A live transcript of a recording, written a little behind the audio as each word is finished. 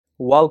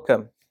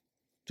Welcome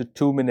to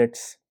 2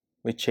 Minutes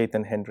with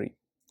Chetan Henry.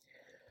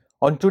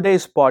 On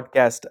today's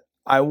podcast,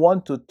 I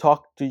want to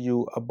talk to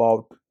you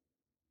about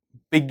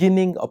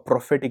beginning a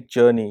prophetic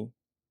journey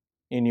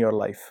in your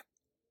life.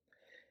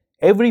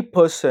 Every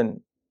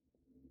person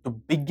to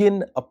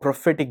begin a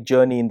prophetic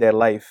journey in their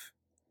life,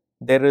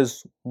 there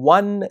is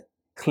one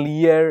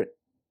clear,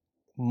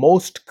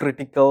 most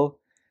critical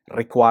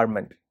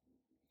requirement,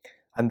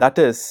 and that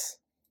is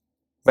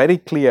very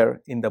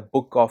clear in the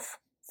book of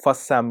 1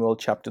 Samuel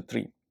chapter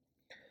 3.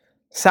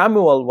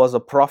 Samuel was a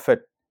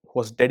prophet who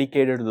was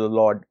dedicated to the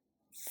Lord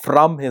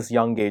from his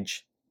young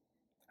age.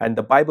 And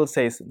the Bible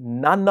says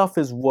none of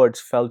his words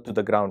fell to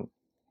the ground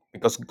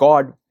because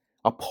God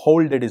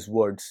upholded his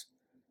words.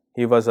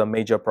 He was a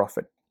major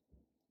prophet.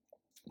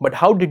 But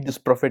how did this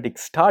prophetic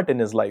start in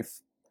his life?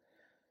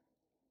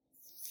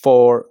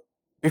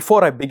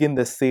 Before I begin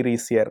this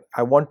series here,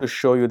 I want to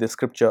show you the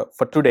scripture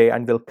for today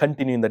and will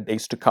continue in the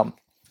days to come.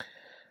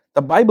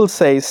 The Bible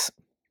says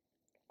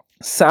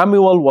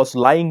Samuel was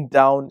lying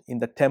down in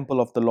the temple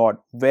of the Lord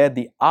where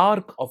the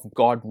ark of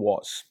God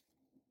was.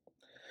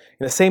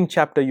 In the same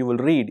chapter, you will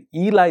read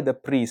Eli the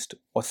priest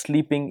was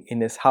sleeping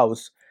in his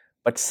house,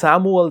 but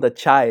Samuel the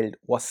child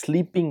was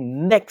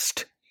sleeping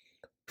next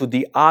to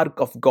the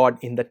ark of God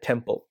in the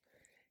temple.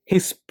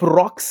 His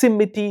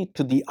proximity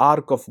to the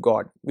ark of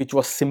God, which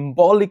was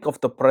symbolic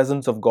of the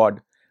presence of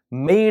God,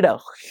 made a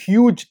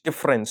huge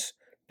difference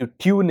to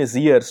tune his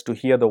ears to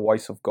hear the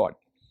voice of God.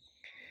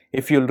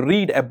 If you'll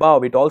read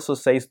above, it also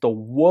says the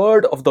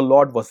word of the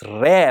Lord was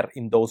rare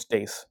in those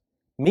days,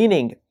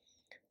 meaning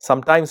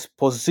sometimes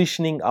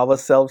positioning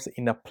ourselves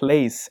in a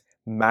place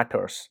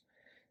matters.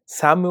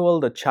 Samuel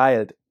the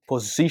child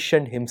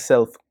positioned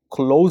himself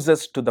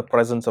closest to the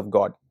presence of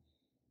God.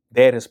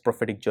 There his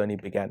prophetic journey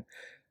began.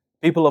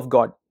 People of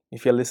God,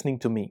 if you're listening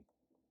to me,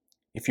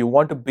 if you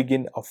want to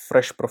begin a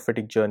fresh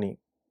prophetic journey,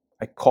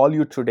 I call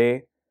you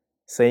today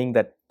saying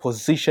that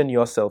position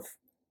yourself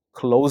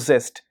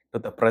closest to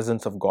the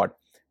presence of God.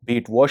 Be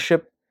it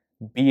worship,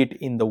 be it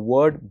in the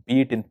word,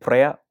 be it in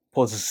prayer,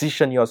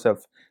 position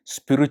yourself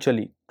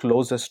spiritually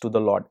closest to the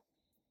Lord.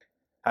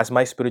 As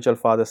my spiritual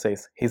father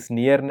says, His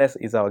nearness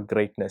is our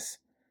greatness.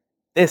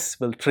 This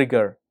will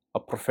trigger a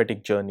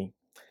prophetic journey.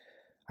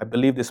 I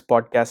believe this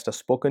podcast has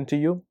spoken to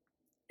you.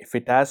 If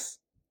it has,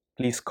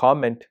 please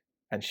comment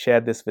and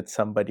share this with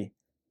somebody.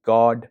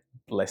 God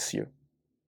bless you.